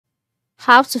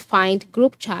how to find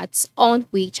group chats on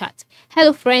WeChat.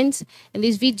 Hello friends, in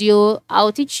this video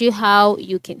I'll teach you how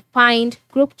you can find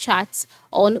group chats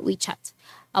on WeChat.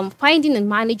 Finding and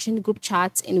managing group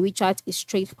chats in WeChat is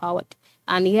straightforward,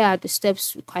 and here are the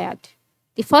steps required.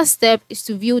 The first step is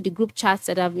to view the group chats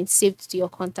that have been saved to your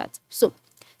contact. So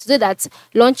to do that,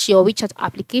 launch your WeChat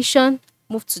application,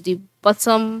 move to the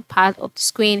bottom part of the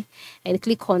screen and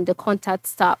click on the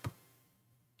Contacts tab.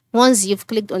 Once you've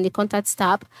clicked on the Contacts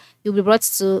tab, you'll be brought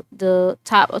to the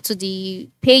tab or to the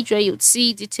page where you'd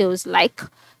see details like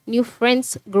new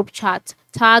friends, group chat,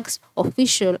 tags,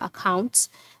 official accounts,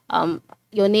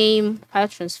 your name, file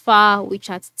transfer,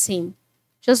 WeChat team.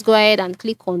 Just go ahead and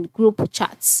click on group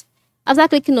chats. After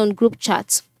clicking on group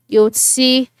chat, you would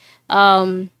see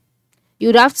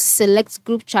you'd have to select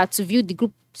group chat to view the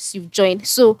groups you've joined.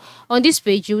 So on this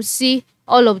page, you'll see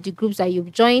all of the groups that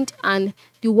you've joined and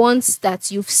the ones that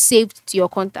you've saved to your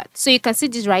contact. So you can see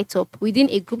this right up within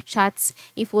a group chat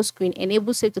info screen,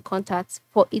 enable save to contact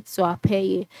for it to appear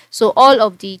here. So all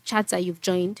of the chats that you've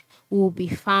joined will be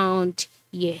found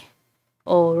here.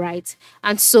 All right,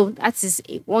 and so that is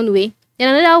one way.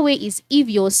 Then another way is if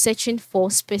you're searching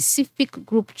for specific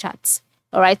group chats.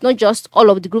 All right, not just all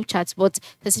of the group chats, but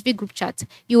specific group chats.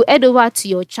 You head over to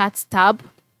your chat tab.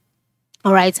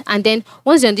 All right, and then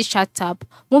once you're on this chat tab,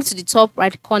 move to the top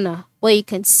right corner where you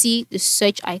can see the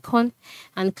search icon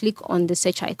and click on the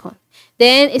search icon.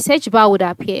 Then a search bar would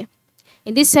appear.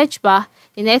 In this search bar,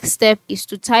 the next step is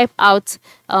to type out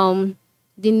the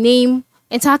name,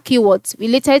 enter keywords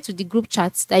related to the group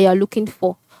chats that you are looking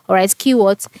for. All right,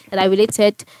 keywords that are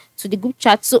related to the group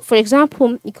chat. So, for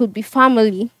example, it could be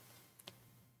family.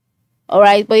 All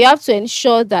right, but you have to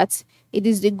ensure that it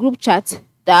is the group chat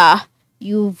that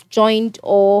you've joined,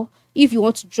 or if you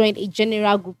want to join a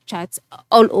general group chat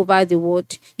all over the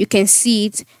world, you can see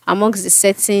it amongst the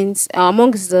settings,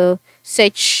 amongst the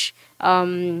search,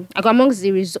 amongst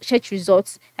the search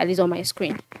results that is on my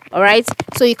screen. All right,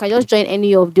 so you can just join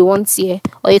any of the ones here,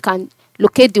 or you can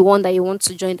locate the one that you want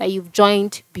to join that you've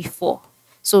joined before.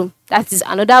 So that is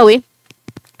another way.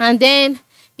 And then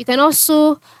you can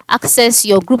also access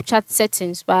your group chat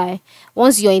settings by,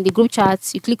 once you're in the group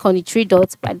chat, you click on the three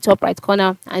dots by the top right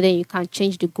corner, and then you can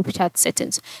change the group chat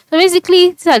settings. So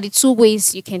basically, these are the two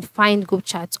ways you can find group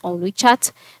chats on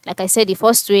WeChat. Like I said, the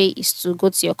first way is to go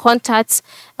to your contacts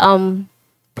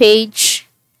page.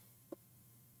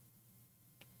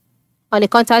 On the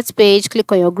contacts page,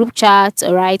 click on your group chat,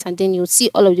 all right, and then you'll see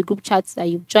all of the group chats that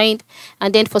you've joined.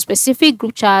 And then for specific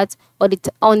group chats, or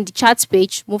on the chat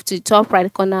page, move to the top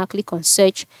right corner, click on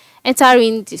search, enter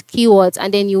in the keywords,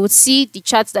 and then you will see the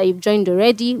chats that you've joined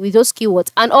already with those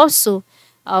keywords, and also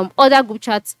other group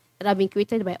chats that have been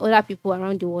created by other people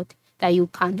around the world that you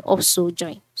can also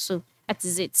join. So that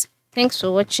is it. Thanks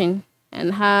for watching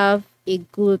and have a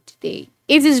good day.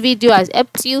 If this video has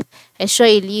helped you, ensure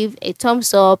you leave a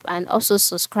thumbs up and also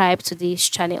subscribe to this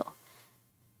channel.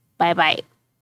 Bye bye.